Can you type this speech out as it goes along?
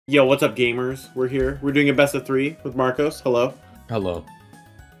Yo, what's up, gamers? We're here. We're doing a best of 3 with Marcos. Hello. Hello.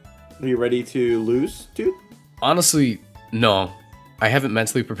 Are you ready to lose, dude? Honestly, no. I haven't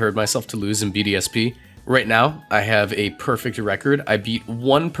mentally prepared myself to lose in BDSP. Right now, I have a perfect record. I beat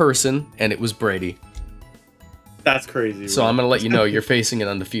one person, and it was Brady. That's crazy. So I'm gonna let you know you're facing an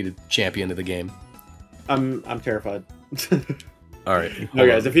undefeated champion of the game. I'm terrified. All right. No,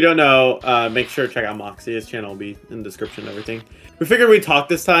 guys, if you don't know, make sure to check out Moxie. His channel will be in the description and everything. We figured we'd talk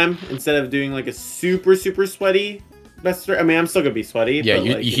this time instead of doing like a super sweaty best. I mean, I'm still gonna be sweaty. Yeah, but,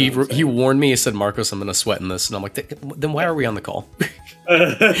 like, he warned me. He said, "Marcos, I'm gonna sweat in this," and I'm like, "Then why are we on the call?"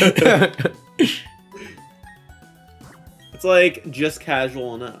 It's like just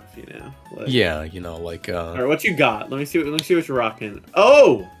casual enough, you know. Like, yeah, you know, like. All right, what you got? Let me see what you're rocking.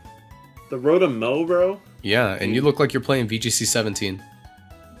 Oh, the Rotom Mo, bro. Yeah, and you look like you're playing VGC 17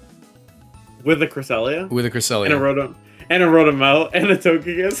 with a Cresselia. With a Cresselia and a Rotom and a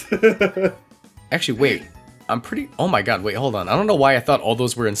Togekiss. Actually, wait. I'm pretty... Oh my god, wait, hold on. I don't know why I thought all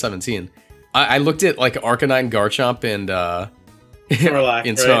those were in 17. I looked at, like, Arcanine, Garchomp, and, Snorlax,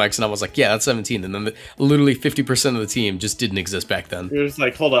 in Snorlax, and I was like, yeah, that's 17. And then literally 50% of the team just didn't exist back then. You're just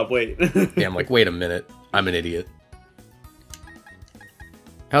like, hold up, wait. Yeah, I'm like, wait a minute. I'm an idiot.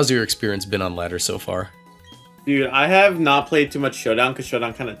 How's your experience been on ladder so far? Dude, I have not played too much Showdown because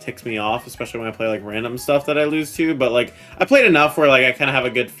Showdown kind of ticks me off, especially when I play like random stuff that I lose to. But like, I played enough where like I kind of have a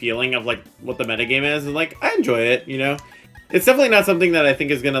good feeling of like what the metagame is, and like I enjoy it. You know, it's definitely not something that I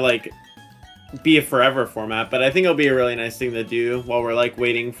think is gonna like be a forever format, but I think it'll be a really nice thing to do while we're like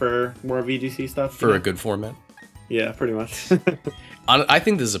waiting for more VGC stuff. For a good format. Yeah, pretty much. I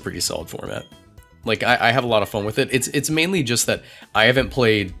think this is a pretty solid format. Like I have a lot of fun with it. It's mainly just that I haven't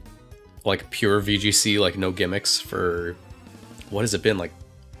played like pure VGC, like no gimmicks for, what has it been, like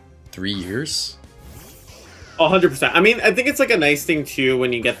 3 years? 100%. I mean, I think it's like a nice thing too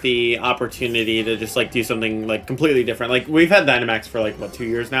when you get the opportunity to just like do something like completely different. Like we've had Dynamax for like what, 2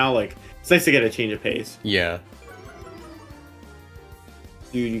 years now. Like it's nice to get a change of pace. Yeah.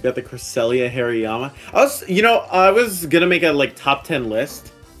 Dude, you got the Cresselia Hariyama. I was gonna make a like top 10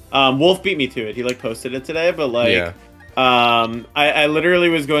 list. Wolf beat me to it. He like posted it today, but like. Yeah. I literally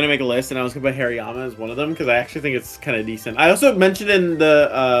was going to make a list, and I was going to put Hariyama as one of them because I actually think it's kind of decent. I also mentioned in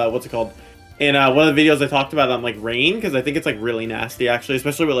the what's it called, in one of the videos I talked about on like Rain, because I think it's like really nasty actually,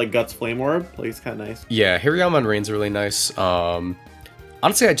 especially with like Guts Flame Orb. Like it's kind of nice. Yeah, Hariyama on Rain's really nice.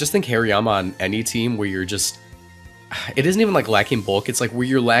 Honestly, I just think Hariyama on any team where you're just, it isn't even like lacking bulk. It's like where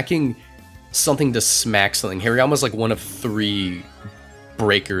you're lacking something to smack something. Hariyama's like one of 3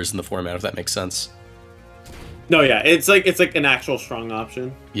 breakers in the format, if that makes sense. No, yeah, it's like an actual strong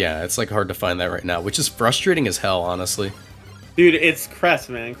option. Yeah, it's like hard to find that right now, which is frustrating as hell, honestly. Dude, it's Crest,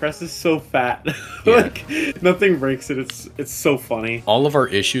 man. Crest is so fat. Yeah. Like nothing breaks it. It's so funny. All of our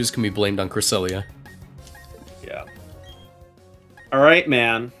issues can be blamed on Cresselia. Yeah. All right,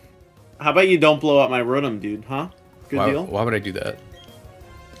 man. How about you don't blow up my Rotom, dude? Huh? Good deal. Why would I do that?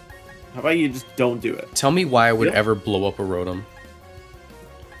 How about you just don't do it? Tell me why I would ever blow up a Rotom.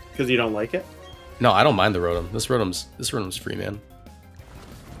 Because you don't like it? No, I don't mind the Rotom. This Rotom's free, man.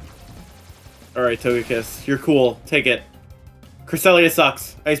 Alright, Togekiss. You're cool. Take it. Cresselia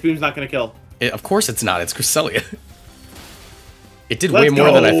sucks. Ice Beam's not gonna kill. Of course it's not. It's Cresselia. It did way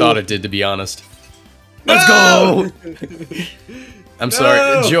more than I thought it did, to be honest. Let's go! I'm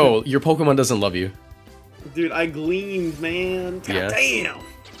sorry. Joe, your Pokemon doesn't love you. Dude, I gleamed, man. God damn.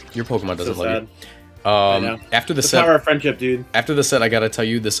 Your Pokemon doesn't love you. After the power of friendship, dude. After the set, I gotta tell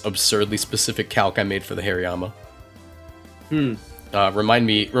you this absurdly specific calc I made for the Hariyama. Remind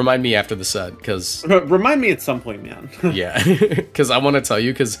me after the set, because remind me at some point, man. Yeah, because I want to tell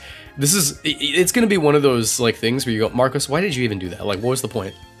you, because it's gonna be one of those like things where you go, Marcos, why did you even do that? Like, what was the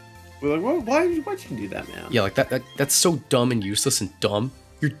point? We're like, why'd you do that, man? Yeah, like that's so dumb and useless and dumb.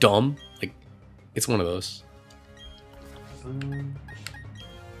 You're dumb. Like, it's one of those.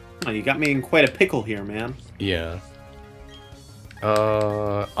 Oh, you got me in quite a pickle here, man. Yeah.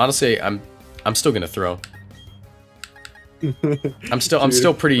 Honestly, I'm still gonna throw. I'm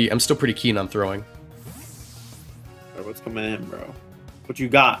still pretty keen on throwing. Alright, what's coming in, bro? What you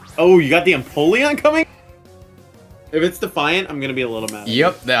got? Oh, you got the Empoleon coming? If it's Defiant, I'm gonna be a little mad.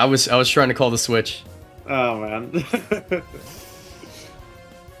 Yep, I was trying to call the switch. Oh man.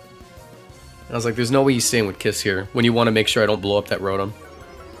 I was like, there's no way he's staying with Kiss here when you want to make sure I don't blow up that Rotom.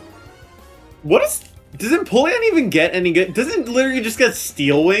 Does Empoleon even get any good? Doesn't it literally just get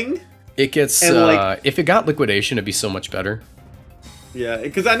Steel Wing? It gets, if it got Liquidation, it'd be so much better. Yeah,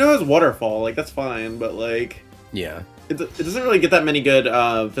 because I know it's Waterfall, like, that's fine, but, like... Yeah. It doesn't really get that many good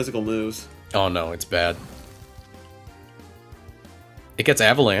physical moves. Oh no, it's bad. It gets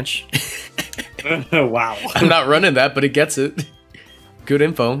avalanche. Wow. I'm not running that, but it gets it. Good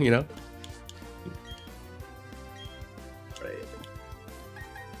info, you know. Right.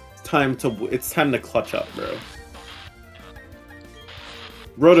 It's time to clutch up, bro.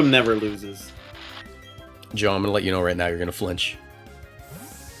 Rotom never loses. Joe, I'm gonna let you know right now. You're gonna flinch.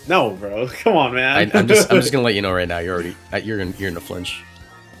 No, bro. Come on, man. I'm just gonna let you know right now. You're gonna flinch.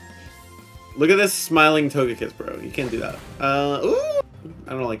 Look at this smiling Togekiss, bro. You can't do that. Ooh,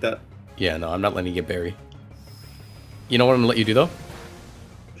 I don't like that. Yeah, no, I'm not letting you get berry. You know what I'm gonna let you do though?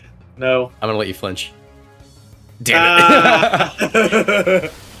 No. I'm gonna let you flinch. Damn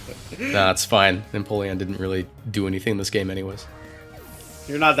it. Nah, it's fine. Empoleon didn't really do anything in this game anyways.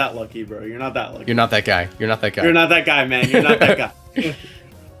 You're not that lucky, bro. You're not that lucky. You're not that guy. You're not that guy. You're not that guy, man. You're not that guy.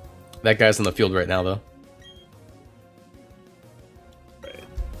 That guy's on the field right now, though. Right.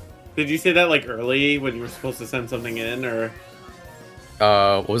 Did you say that like early when you were supposed to send something in, or?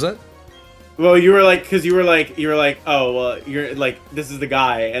 What was that? Well, you were like, oh, well, you're like, this is the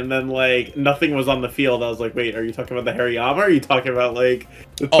guy, and then like nothing was on the field. I was like, wait, are you talking about the Hariyama? Or are you talking about like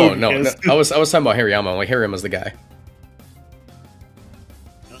the Togekiss? Oh no, I was talking about Hariyama. I'm like, Hariyama's the guy.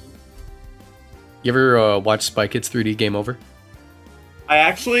 You ever watch Spy Kids 3D Game Over?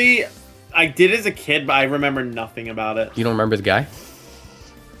 I did as a kid, but I remember nothing about it. You don't remember the guy?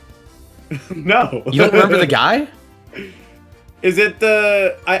 No. You don't remember the guy? Is it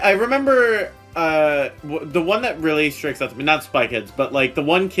the... I remember the one that really strikes out to me, not Spy Kids, but like the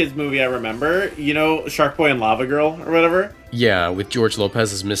one kids movie I remember, you know, Shark Boy and Lava Girl or whatever? Yeah, with George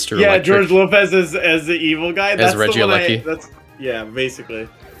Lopez as Mr. Yeah, Electric. George Lopez as the evil guy. As Reggie Alecki. Yeah, basically.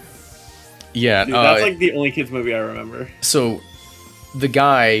 Yeah. Dude, that's like the only kids movie I remember. So, the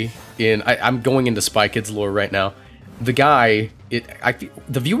guy in... I'm going into Spy Kids lore right now. The guy...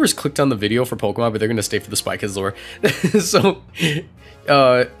 the viewers clicked on the video for Pokemon, but they're going to stay for the Spy Kids lore. So,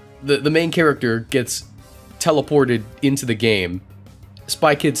 the main character gets teleported into the game.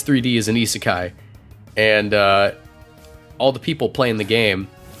 Spy Kids 3D is an isekai. And all the people playing the game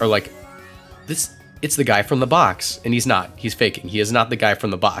are like, it's the guy from the box. And he's not. He's faking. He is not the guy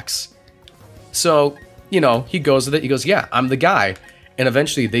from the box. So, you know, he goes with it. He goes, yeah, I'm the guy. And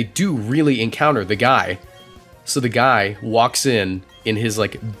eventually they do really encounter the guy. So the guy walks in his,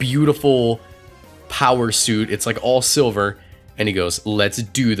 like, beautiful power suit. It's, like, all silver. And he goes, let's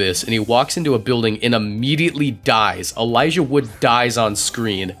do this. And he walks into a building and immediately dies. Elijah Wood dies on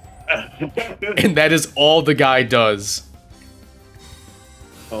screen. And that is all the guy does.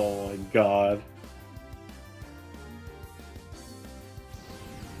 Oh, my God.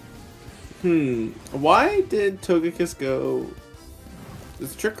 Why did Togekiss go...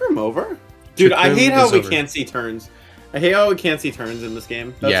 Is Trick Room over? Dude, I hate how we can't see turns. I hate how we can't see turns in this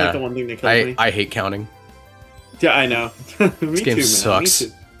game. That's like the one thing that kills me. I hate counting. Yeah, I know. This game sucks.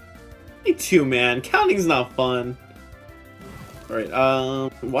 Me too, man. Counting's not fun. Alright,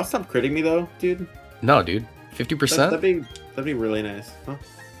 why stop critting me though, dude? No, dude. 50%? That'd be really nice. Huh?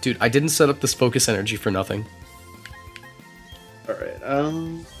 Dude, I didn't set up this focus energy for nothing. Alright,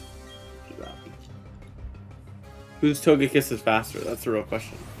 whose Togekiss is faster? That's the real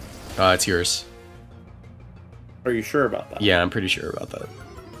question. It's yours. Are you sure about that? Yeah, I'm pretty sure about that.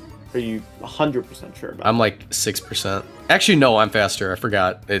 Are you 100% sure about I'm like 6%. Actually, no, I'm faster. I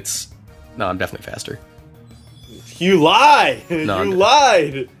forgot. No, I'm definitely faster. You lie! No, you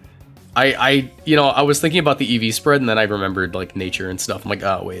lied! You know, I was thinking about the EV spread, and then I remembered, like, nature and stuff. I'm like,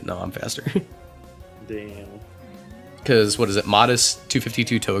 oh, wait, no, I'm faster. Damn. Because, what is it? Modest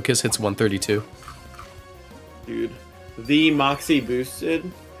 252 Togekiss hits 132. Dude. The Moxie boosted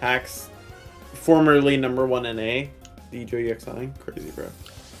hacks formerly #1 NA. DJXI. Crazy, bro.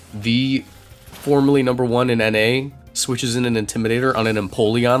 The formerly #1 in NA switches in an Intimidator on an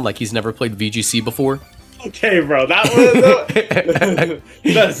Empoleon like he's never played VGC before. Okay, bro, that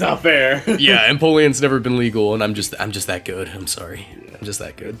was that's not fair. Yeah, Empoleon's never been legal, and I'm just that good. I'm sorry, yeah, I'm just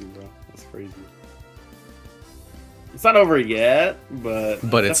that good. Crazy, bro. That's crazy. It's not over yet,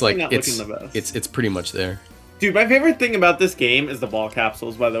 but it's like not looking the best. It's pretty much there. Dude, my favorite thing about this game is the ball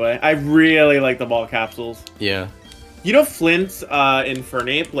capsules. By the way, I really like the ball capsules. Yeah. You know Flint's in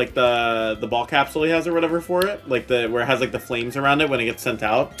Fernape, like the ball capsule he has or whatever for it? Like where it has like the flames around it when it gets sent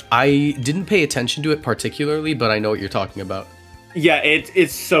out? I didn't pay attention to it particularly, but I know what you're talking about. Yeah,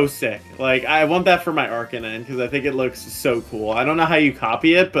 it's so sick. Like, I want that for my Arcanine, because I think it looks so cool. I don't know how you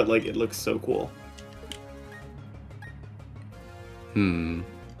copy it, but like, it looks so cool. You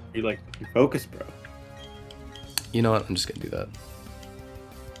focus, bro. You know what? I'm just gonna do that.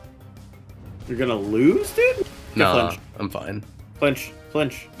 You're gonna lose, dude? No, flinch. I'm fine.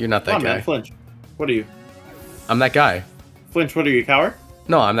 Flinch. You're not that guy. Man, flinch. What are you? I'm that guy. Flinch, what are you, coward?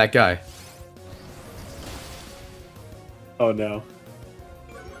 No, I'm that guy. Oh no.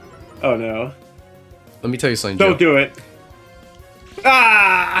 Oh no. Let me tell you something, Don't Joe. do it.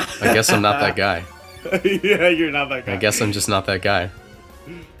 Ah! I guess I'm not that guy. Yeah, you're not that guy. I guess I'm just not that guy.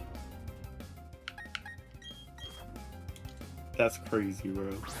 That's crazy, bro.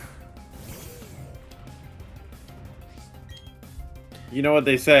 You know what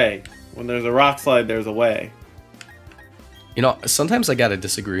they say? When there's a rock slide, there's a way. You know, sometimes I gotta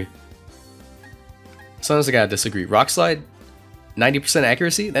disagree. Sometimes I gotta disagree. Rock slide, 90%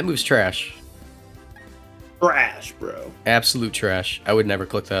 accuracy? That move's trash. Trash, bro. Absolute trash. I would never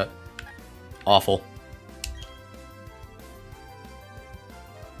click that. Awful.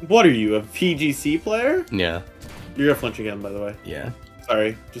 What are you, a VGC player? Yeah. You're gonna flinch again, by the way. Yeah.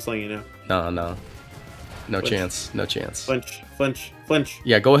 Sorry, just letting you know. No, no. No Flinch. chance. No chance. Flinch, flinch, flinch.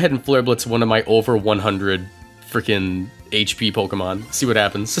 Yeah, go ahead and Flare Blitz one of my over 100 freaking HP Pokemon. See what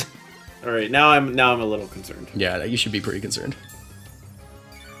happens. All right, now I'm a little concerned. Yeah, you should be pretty concerned.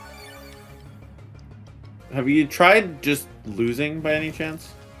 Have you tried just losing by any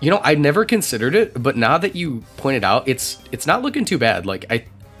chance? You know, I never considered it, but now that you pointed out, it's not looking too bad. Like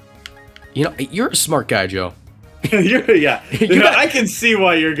you know, you're a smart guy, Joe. Yeah. I can see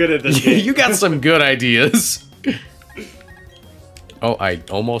why you're good at this game. You got some good ideas. Oh, I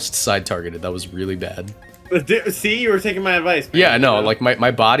almost side targeted. That was really bad. See, you were taking my advice, man. Yeah, no, like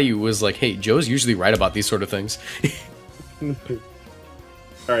my body was like, hey, Joe's usually right about these sort of things.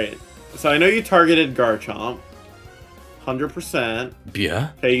 Alright, so I know you targeted Garchomp. 100%. Yeah.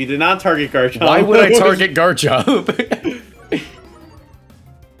 Okay, you did not target Garchomp. Why would I target Garchomp?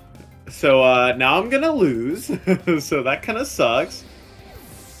 So, now I'm gonna lose. So that kind of sucks.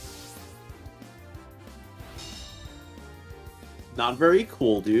 Not very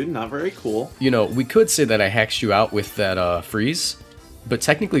cool, dude. Not very cool. You know, we could say that I hacked you out with that freeze, but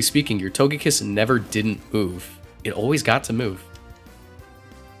technically speaking, your Togekiss never didn't move. It always got to move.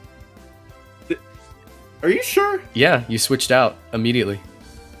 Are you sure? Yeah, you switched out immediately.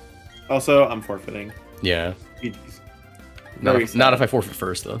 Also, I'm forfeiting. Yeah. GG's. Not if I forfeit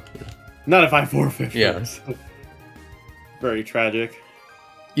first, though. Not if I forfeit Yeah. first. Very tragic.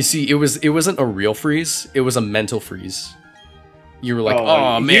 You see, it wasn't a real freeze. It was a mental freeze. You were like,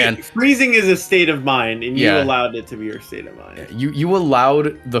 oh man. Freezing is a state of mind, and you Yeah. allowed it to be your state of mind. You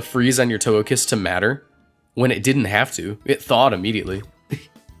allowed the freeze on your Togekiss to matter when it didn't have to. It thawed immediately.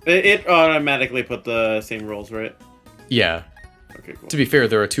 It automatically put the same rules, right? Yeah. Okay, cool. To be fair,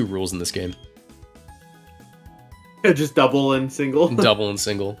 there are 2 rules in this game. Just double and single? Double and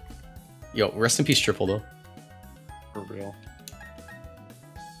single. Yo, rest in peace, Triple, though. For real.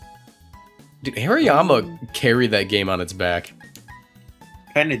 Dude, Hariyama carried that game on its back.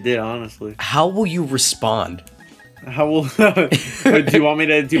 Kinda did, honestly. How will you respond? How will... do you want me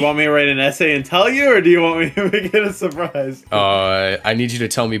to write an essay and tell you, or do you want me to make it a surprise? I need you to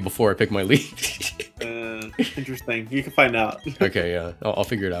tell me before I pick my lead. Interesting. You can find out. Okay, yeah. I'll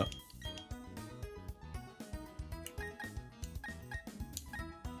figure it out.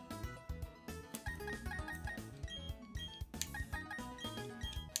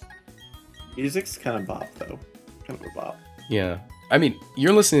 Music's kind of bop, though. Kind of a bop. Yeah. I mean,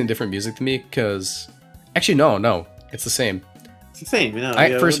 you're listening to different music to me, because... Actually, no. It's the same. It's the same, you know.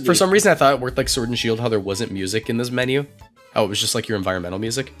 For some reason, I thought it worked like Sword and Shield, how there wasn't music in this menu. Oh, it was just like your environmental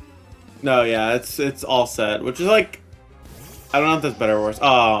music? No, yeah, it's all set, which is like... I don't know if that's better or worse.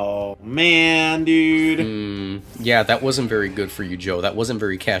 Oh, man, dude. Yeah, that wasn't very good for you, Joe. That wasn't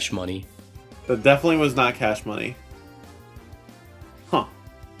very cash money. That definitely was not cash money. Huh.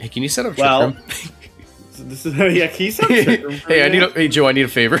 Hey, can you set up Trick Well, Room? this is yeah. Can you set up Trick Room for me? Hey, Joe, I need a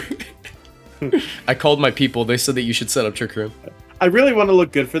favor. I called my people. They said that you should set up Trick Room. I really want to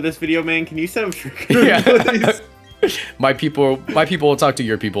look good for this video, man. Can you set up Trick Room? Yeah. My people will talk to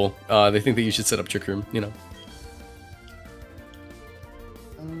your people. They think that you should set up Trick Room. You know.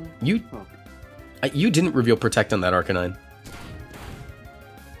 You didn't reveal Protect on that Arcanine.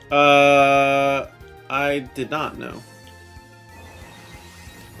 I did not know.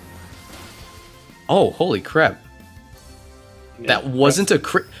 Oh, holy crap. Yeah. That wasn't a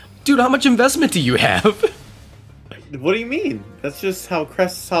crit. Dude, how much investment do you have? What do you mean? That's just how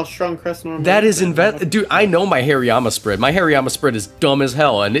strong Crest normally That is Dude, I know my Hariyama spread. My Hariyama spread is dumb as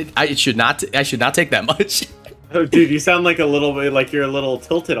hell, and I should not take that much. Oh, dude, you sound like a little bit like you're a little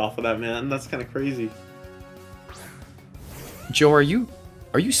tilted off of that, man. That's kind of crazy. Joe, are you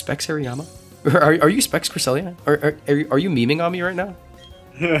Specs Hariyama? Are you Specs Cresselia? Are you memeing on me right now?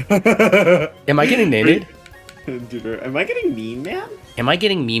 Am I getting named? Dude, am I getting mean, man? Am I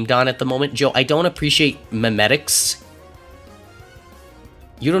getting memed on at the moment? Joe, I don't appreciate memetics.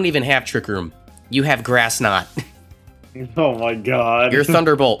 You don't even have Trick Room. You have Grass Knot. Oh my god. You're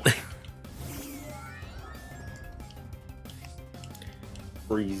Thunderbolt.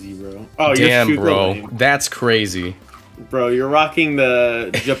 Crazy, bro. Oh, damn, you're bro. lame. That's crazy. Bro, you're rocking the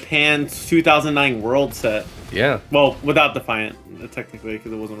Japan 2009 World set. Yeah. Well, without Defiant, technically,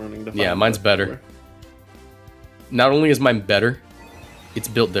 because it wasn't running Defiant. Yeah, mine's better. Not only is mine better, it's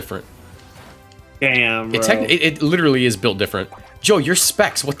built different. Damn, bro. It literally is built different. Joe, you're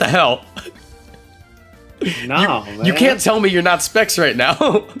Specs. What the hell? No, man. You can't tell me you're not Specs right now.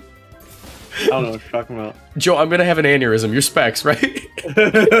 I don't know what you're talking about. Joe, I'm gonna have an aneurysm. You're Specs, right? Dude,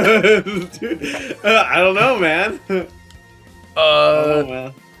 I don't know, man. Oh,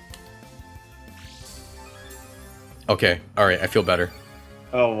 man. Okay, alright, I feel better.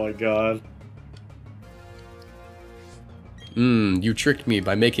 Oh my god. You tricked me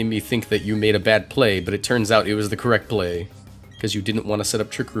by making me think that you made a bad play, but it turns out it was the correct play. Because you didn't want to set up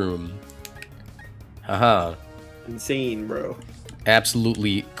Trick Room. Haha. Insane, bro.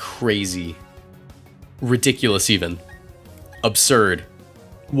 Absolutely crazy. Ridiculous, even. Absurd.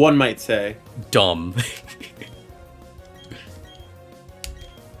 One might say. Dumb.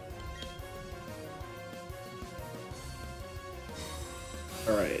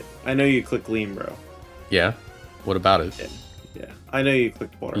 Alright. I know you click lean, bro. Yeah? What about it? Yeah. I know you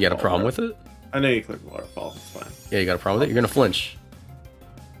clicked waterfall. You got a problem bro. with it? I know you clicked waterfall. It's fine. Yeah, you got a problem with it? You're gonna flinch.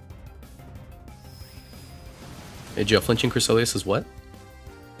 Hey, Joe, flinching Chrysolius is what?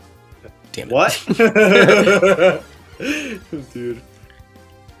 Damn it. What? Dude.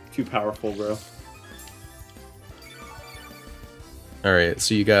 Too powerful, bro. Alright,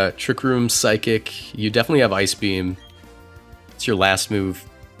 so you got Trick Room, Psychic. You definitely have Ice Beam. It's your last move.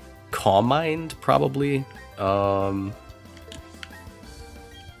 Calm Mind, probably.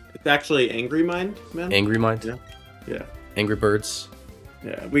 It's actually Angry Mind, man. Angry Mind? Yeah. Yeah. Angry Birds?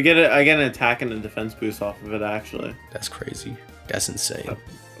 Yeah. We get it. I get an attack and a defense boost off of it, actually. That's crazy. That's insane.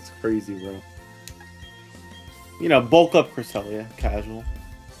 That's crazy, bro. You know, bulk up Cresselia, casual.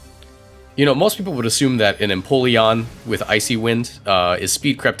 You know, most people would assume that an Empoleon with Icy Wind is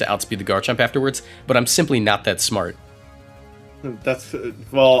speed crept to outspeed the Garchomp afterwards, but I'm simply not that smart. That's,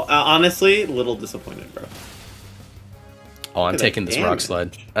 well, honestly, a little disappointed, bro. Oh, I'm taking this Rock damage.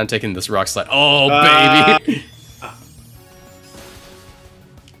 Slide. I'm taking this Rock Slide. Oh, baby!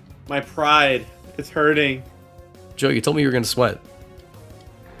 My pride is hurting. Joe, you told me you were going to sweat.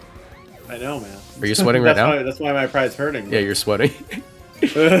 I know, man. Are you sweating right now? That's why my pride's hurting. Yeah, you're sweating.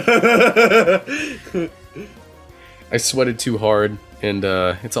 I sweated too hard, and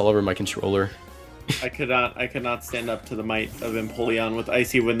it's all over my controller. I could not stand up to the might of Empoleon with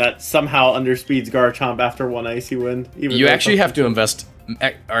Icy Wind that somehow underspeeds Garchomp after one Icy Wind. You actually have to invest...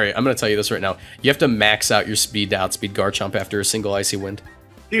 Alright, I'm going to tell you this right now. You have to max out your speed to outspeed Garchomp after a single Icy Wind.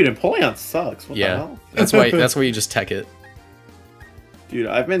 Dude, Empoleon sucks. What the hell? that's why you just tech it. Dude,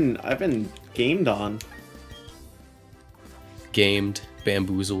 I've been gamed on. Gamed,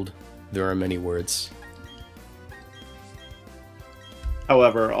 bamboozled. There are many words.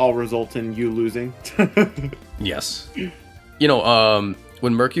 However, all result in you losing. Yes. You know,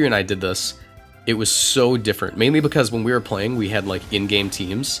 when Mercury and I did this, it was so different. Mainly because when we were playing, we had, like, in-game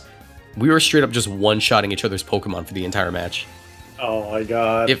teams. We were straight up just one-shotting each other's Pokemon for the entire match. Oh my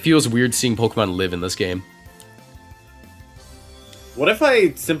god. It feels weird seeing Pokemon live in this game. What if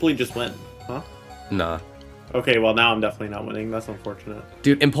I simply just win? Huh? Nah. Okay, well now I'm definitely not winning. That's unfortunate.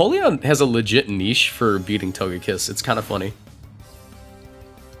 Dude, Empoleon has a legit niche for beating Togekiss. It's kind of funny.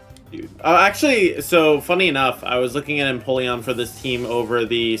 Dude. Actually, so funny enough, I was looking at Empoleon for this team over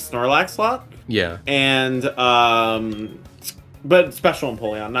the Snorlax slot. Yeah. And but special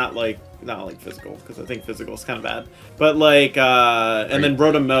Empoleon, not like physical, because I think physical is kind of bad. But like and then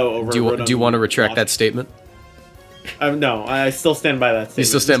Rotom Mo over. Do you want to retract that statement? No, I still stand by that statement. You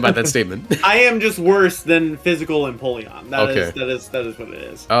still stand by that statement. I am just worse than physical Empoleon. That is what it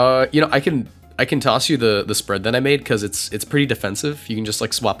is. You know, I can toss you the spread that I made because it's pretty defensive. You can just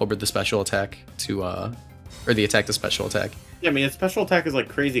like swap over the special attack to or the attack to special attack. Yeah, I mean its special attack is like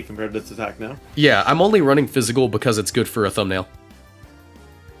crazy compared to its attack now. Yeah, I'm only running physical because it's good for a thumbnail.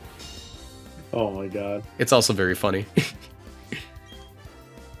 Oh my god. It's also very funny.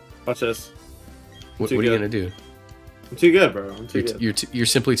 Watch this. What are you gonna do? I'm too good, bro. I'm too good. You're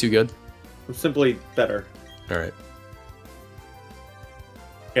simply too good. I'm simply better. All right.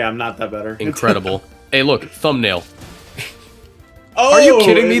 Yeah, I'm not that better. Incredible. Hey, look, thumbnail. Oh, are you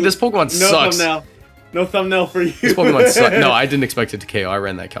kidding me? This Pokemon sucks. Thumbnail. No thumbnail for you. This Pokemon sucks. No, I didn't expect it to KO. I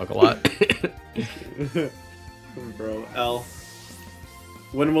ran that calc a lot. Bro, L.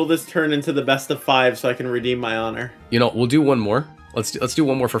 When will this turn into the best of 5 so I can redeem my honor? You know, we'll do one more. Let's do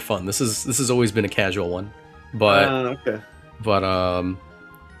one more for fun. This has always been a casual one, but okay. But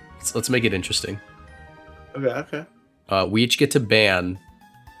let's make it interesting. Okay. We each get to ban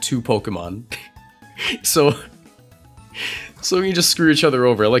 2 Pokemon. so you just screw each other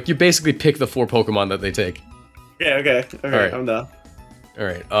over. Like, you basically pick the 4 Pokemon that they take. Okay. All right. I'm done. All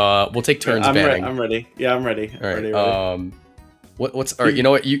right. We'll take turns banning. I'm ready. Yeah, I'm ready. All right. Ready. What's all right? You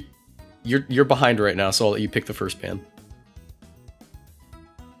know what? You're behind right now, so I'll let you pick the first ban.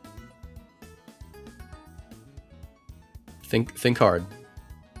 Think hard.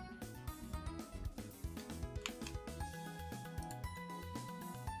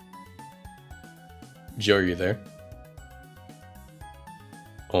 Joe, are you there?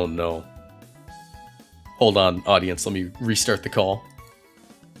 Oh no. Hold on, audience, let me restart the call.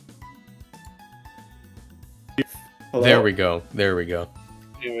 Hello? There we go.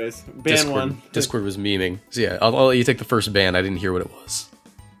 Anyways, ban one. Discord was memeing. So yeah, I'll let you take the first ban. I didn't hear what it was.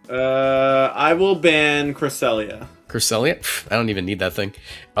 I will ban Cresselia. Cresselia? I don't even need that thing.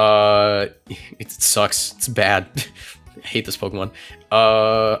 It sucks. It's bad. I hate this Pokemon.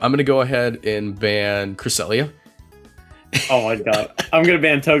 I'm gonna go ahead and ban Cresselia. Oh my god. I'm gonna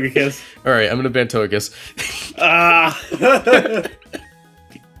ban Togekiss. Alright, I'm gonna ban Togekiss.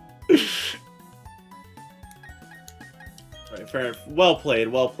 Alright, fair enough. Well played.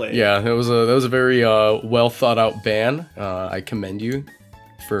 Yeah, that was a very well thought out ban. I commend you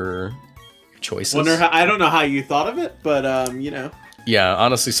for your choices. I don't know how you thought of it, but you know. Yeah,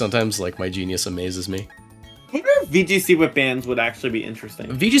 honestly, sometimes like my genius amazes me. I wonder if VGC with bans would actually be interesting.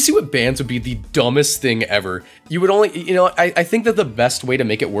 VGC with bans would be the dumbest thing ever. You would only, I think that the best way to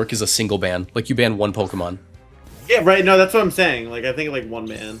make it work is a single ban. Like, you ban 1 Pokemon. Yeah, right. No, that's what I'm saying. Like, I think like 1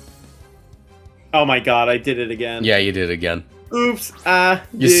 ban. Oh my god, I did it again. Yeah, you did it again. Oops, I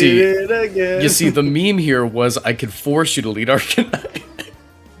did it again. You see, the meme here was I could force you to lead Arcanine.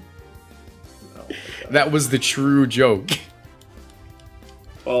 That was the true joke.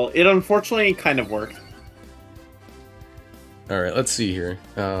 Well, it unfortunately kind of worked. Alright, let's see here.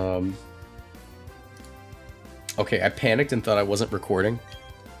 Okay, I panicked and thought I wasn't recording.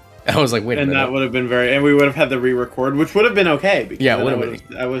 I was like, wait a minute. And that would have been and we would have had the re-record, which would have been okay. Because yeah, I would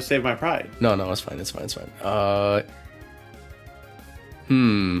have saved my pride. No, it's fine, it's fine.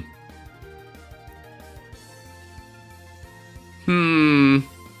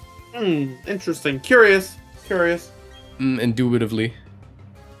 Interesting. Curious. Indubitably.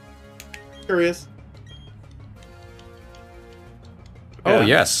 Curious. Oh,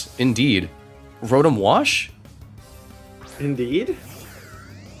 yes, indeed. Rotom Wash? Indeed?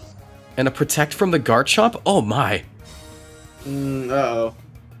 And a Protect from the Garchomp? Oh my. Uh-oh.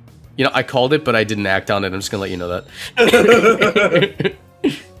 You know, I called it, but I didn't act on it. I'm just gonna let you know that.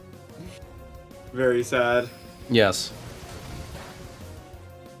 Very sad. Yes.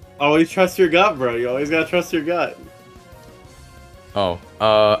 Always trust your gut, bro. You always gotta trust your gut. Oh,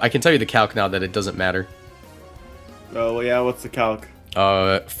 I can tell you the calc now that it doesn't matter. Oh, well, yeah, what's the calc?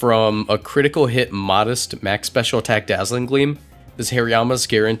 From a critical hit modest max special attack Dazzling Gleam, this Hariyama's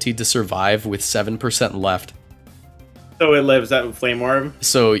guaranteed to survive with 7% left. So it lives at Flame Orb?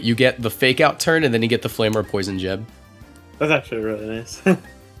 So you get the Fake Out turn, and then you get the Flame Orb Poison Jab. That's actually really nice.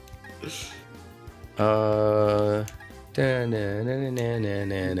 Are you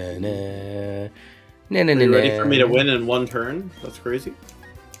ready for me to win in 1 turn? That's crazy.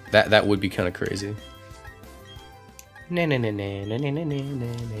 That would be kind of crazy. I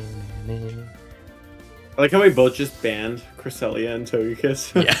like how we both just banned Cresselia and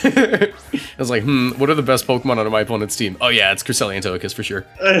Togekiss. Yeah. I was like, what are the best Pokemon on my opponent's team? Oh yeah, it's Cresselia and Togekiss for sure.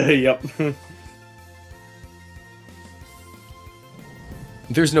 Yep.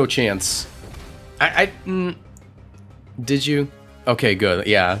 There's no chance. Did you? Okay, good.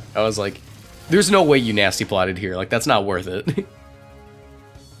 Yeah, I was like, there's no way you nasty plotted here. Like, that's not worth it.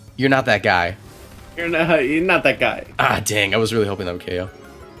 You're not that guy. You're not that guy. Ah, dang. I was really hoping that would KO.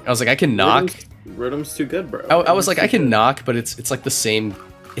 I was like, I can knock. Rotom's too good, bro. I was like, I can knock, but it's like the same.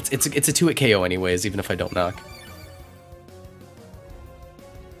 It's a 2-hit KO anyways, even if I don't knock.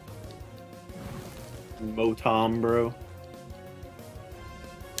 Motom, bro.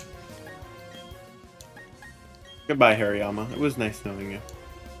 Goodbye, Hariyama. It was nice knowing you.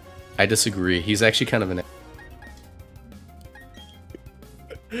 I disagree. He's actually kind of an...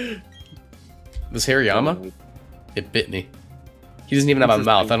 This Hariyama? It bit me. He doesn't even have a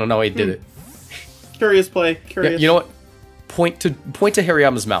mouth. I don't know how he did it. Curious play. Curious. Yeah, you know what? Point to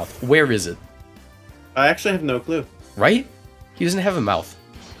Hariyama's mouth. Where is it? I actually have no clue. Right? He doesn't have a mouth.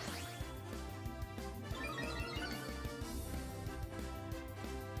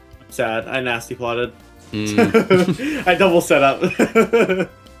 Sad. I nasty plotted. I double set up.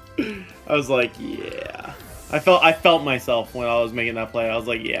 I was like, yeah. I felt myself when I was making that play. I was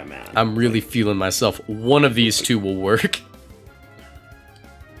like, yeah, man. I'm really feeling myself. One of these two will work.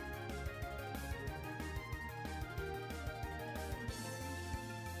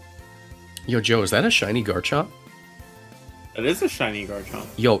 Yo, Joe, is that a shiny Garchomp? It is a shiny Garchomp.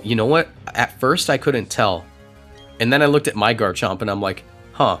 Yo, you know what? At first, I couldn't tell. And then I looked at my Garchomp, and I'm like,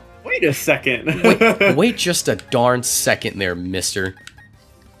 huh. Wait a second. wait just a darn second there, mister.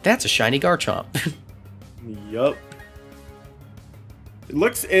 That's a shiny Garchomp. Yup.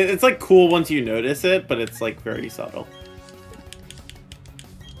 It's like cool once you notice it, but it's like very subtle.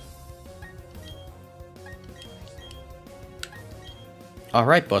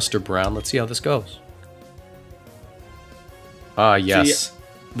 Alright, Buster Brown, let's see how this goes. Ah, yes. See,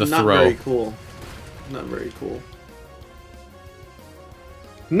 the not throw. Not very cool. Not very cool.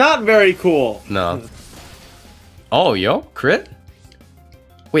 Not very cool. No. Oh, yo, crit?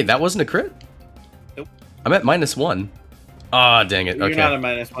 Wait, that wasn't a crit? Nope. I'm at -1. Ah, dang it. You're Okay. not at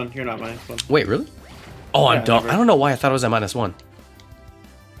 -1. You're not -1. Wait, really? Oh, Yeah, I'm dumb. never. I don't know why I thought it was at -1.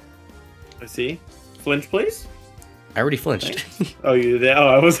 I see. Flinch, please. I already flinched. Oh, you did? Oh,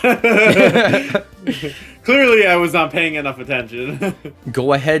 I was... Clearly, I was not paying enough attention.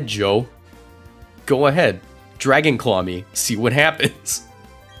 Go ahead, Joe. Go ahead. Dragon Claw me. See what happens.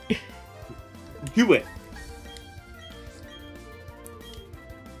 Do it.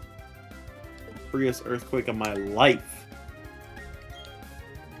 Freest earthquake of my life.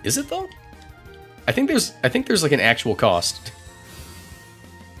 Is it though? I think there's like an actual cost.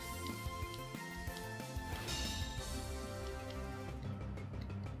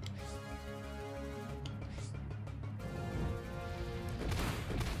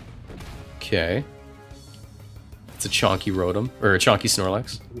 Okay. It's a chonky Rotom, or a chonky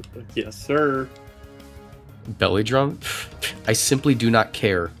Snorlax. Yes, sir. Belly drum? I simply do not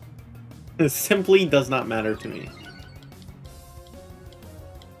care. It simply does not matter to me.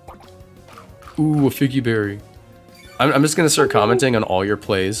 Ooh, a Figgy Berry. I'm just gonna start commenting on all your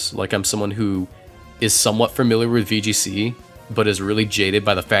plays like I'm someone who is somewhat familiar with VGC, but is really jaded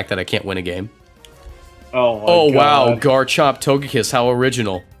by the fact that I can't win a game. Oh, my wow, God. Garchomp Togekiss, how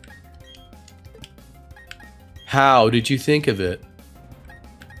original. How did you think of it?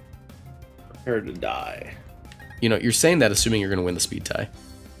 Prepare to die. You know, you're saying that assuming you're gonna win the speed tie.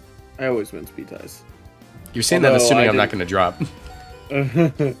 I always win speed ties. You're saying that Although assuming I I'm not gonna drop.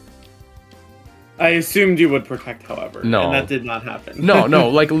 I assumed you would protect, however. No. And that did not happen. No,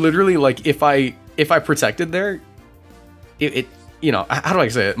 like literally, like if I protected there, it you know, how do I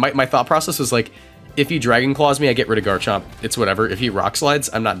say it? My thought process was like, if he Dragon Claws me, I get rid of Garchomp. It's whatever. If he Rock Slides,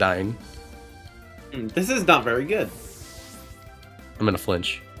 I'm not dying. This is not very good. I'm gonna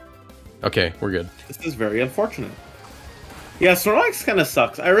flinch. Okay, we're good. This is very unfortunate. Yeah, Snorlax kind of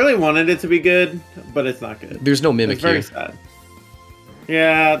sucks. I really wanted it to be good, but it's not good. There's no It's very Mimikyu. sad.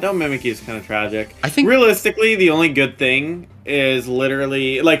 Yeah, no Mimikyu is kind of tragic. I think realistically, the only good thing is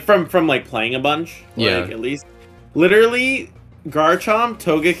literally like from like playing a bunch. Yeah. Like, at least, literally, Garchomp,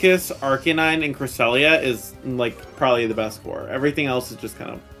 Togekiss, Arcanine, and Cresselia is like probably the best four. Everything else is just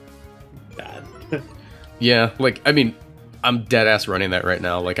kind of bad. Yeah, like I mean, I'm dead ass running that right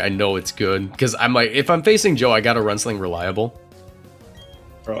now. Like I know it's good because I'm like, if I'm facing Joe, I gotta run something reliable.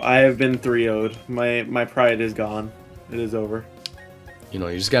 Bro, I have been 3-0'd. My pride is gone. It is over. You know,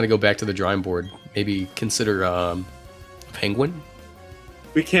 you just gotta go back to the drawing board. Maybe consider Penguin.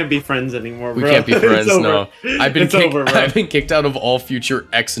 We can't be friends anymore, bro. We can't be friends. It's No, over. I've been It's over, bro. I've been kicked out of all future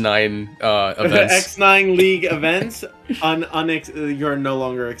X9 events. X9 League events, you're no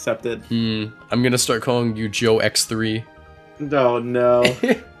longer accepted. I'm gonna start calling you Joe X3. Oh, no.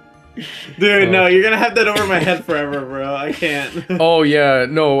 Dude, no, you're gonna have that over my head forever, bro. I can't. Oh yeah,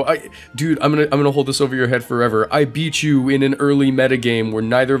 no, dude, I'm gonna hold this over your head forever. I beat you in an early metagame where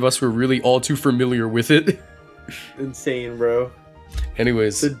neither of us were really all too familiar with it. Insane, bro.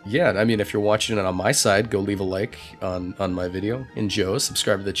 Anyways, yeah, I mean, if you're watching it on my side, go leave a like on my video. And Joe,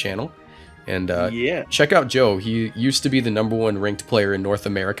 subscribe to the channel. And yeah. check out Joe. He used to be the #1 ranked player in North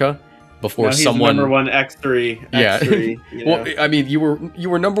America before Now he's someone... #1 X3. Yeah. X3, you know? Well, I mean, you were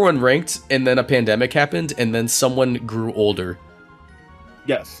 #1 ranked, and then a pandemic happened, and then someone grew older.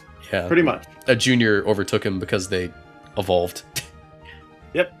 Yes. Yeah. Pretty much. A junior overtook him because they evolved.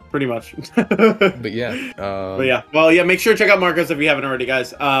 Yep, pretty much. But yeah. But yeah, well, yeah, make sure to check out Marcos if you haven't already,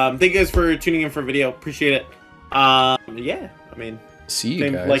 guys. Thank you guys for tuning in for video. Appreciate it. Yeah, I mean, See you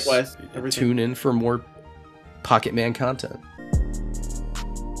same, guys. likewise. Everything. Tune in for more Pocket Man content.